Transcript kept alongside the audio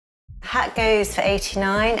Hat goes for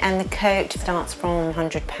 £89 and the coat starts from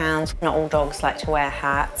 £100. Not all dogs like to wear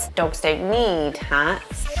hats. Dogs don't need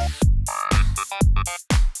hats.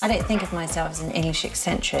 I don't think of myself as an English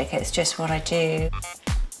eccentric, it's just what I do.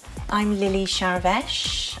 I'm Lily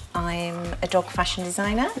Sharavesh. I'm a dog fashion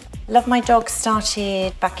designer. Love My Dog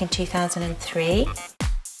started back in 2003.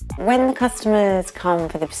 When the customers come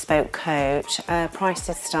for the bespoke coat,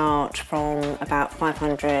 prices start from about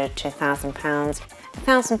 £500 to £1,000.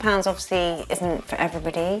 £1,000 obviously isn't for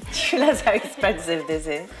everybody. Do you realise how expensive this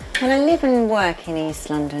is? Well, I live and work in East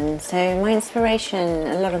London, so my inspiration,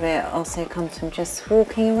 a lot of it also comes from just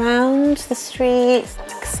walking around the streets,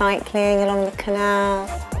 cycling along the canal,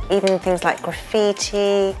 even things like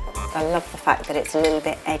graffiti. I love the fact that it's a little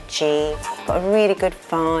bit edgy, got a really good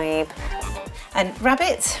vibe. And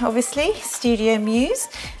Rabbit, obviously, Studio Muse.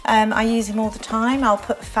 I use him all the time. I'll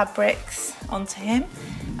put fabrics onto him,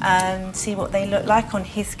 see what they look like on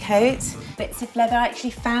his coat. Bits of leather, I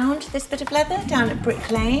actually found this bit of leather down at Brick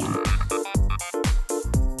Lane.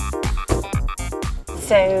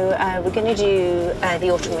 So we're going to do the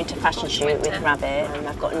autumn-winter fashion shoot with Rabbit.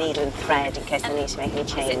 I've got a needle and thread in case I need to make any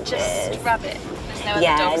changes. Is it just Rabbit? There's no other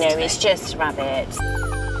dogs no, today? it's just Rabbit.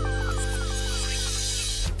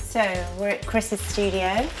 So we're at Chris's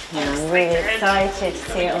studio. I'm really excited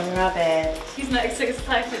to see it on Rabbit. He's not so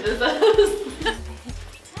excited as us.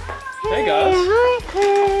 Hey guys. Hi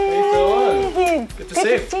Chris. How you doing? Good to see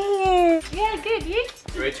you. Good to see you. Yeah, good, you?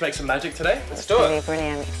 You ready to make some magic today? Let's do Really it.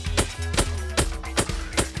 brilliant.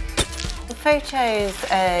 The photos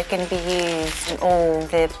are going to be used in all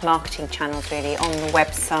the marketing channels really, on the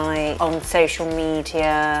website, on social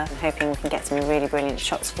media. I'm hoping we can get some really brilliant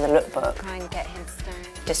shots for the lookbook. Try and get him stoned.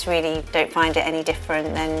 Just really don't find it any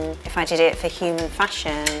different than if I did it for human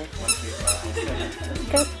fashion.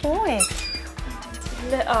 Good boy.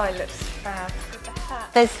 Oh, it looks fab. With the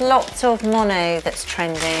hat. There's lots of mono that's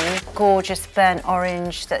trending, gorgeous burnt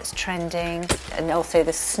orange that's trending, and also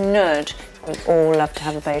the snood. We all love to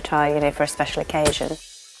have a bow tie, you know, for a special occasion.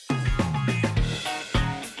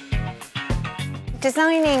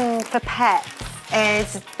 Designing for pets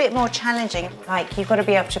is a bit more challenging. Like, you've got to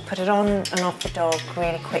be able to put it on and off the dog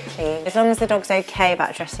really quickly. As long as the dog's okay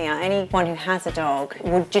about dressing up, anyone who has a dog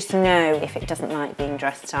would just know if it doesn't like being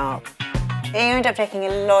dressed up. You end up taking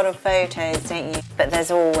a lot of photos, don't you? But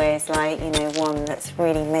there's always, like, you know, one that's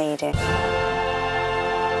really made it.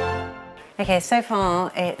 Okay, so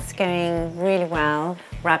far it's going really well.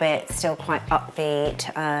 Rabbit's still quite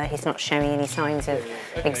upbeat. He's not showing any signs of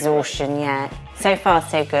exhaustion yet. So far,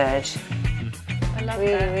 so good. I love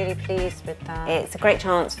Really, that. really pleased with that. It's a great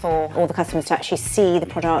chance for all the customers to actually see the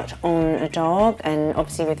product on a dog, and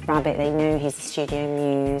obviously with Rabbit they know he's a Studio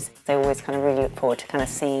Muse. They always kind of really look forward to kind of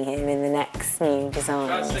seeing him in the next new design.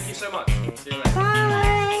 Guys, thank you so much. See you later.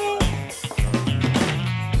 Bye!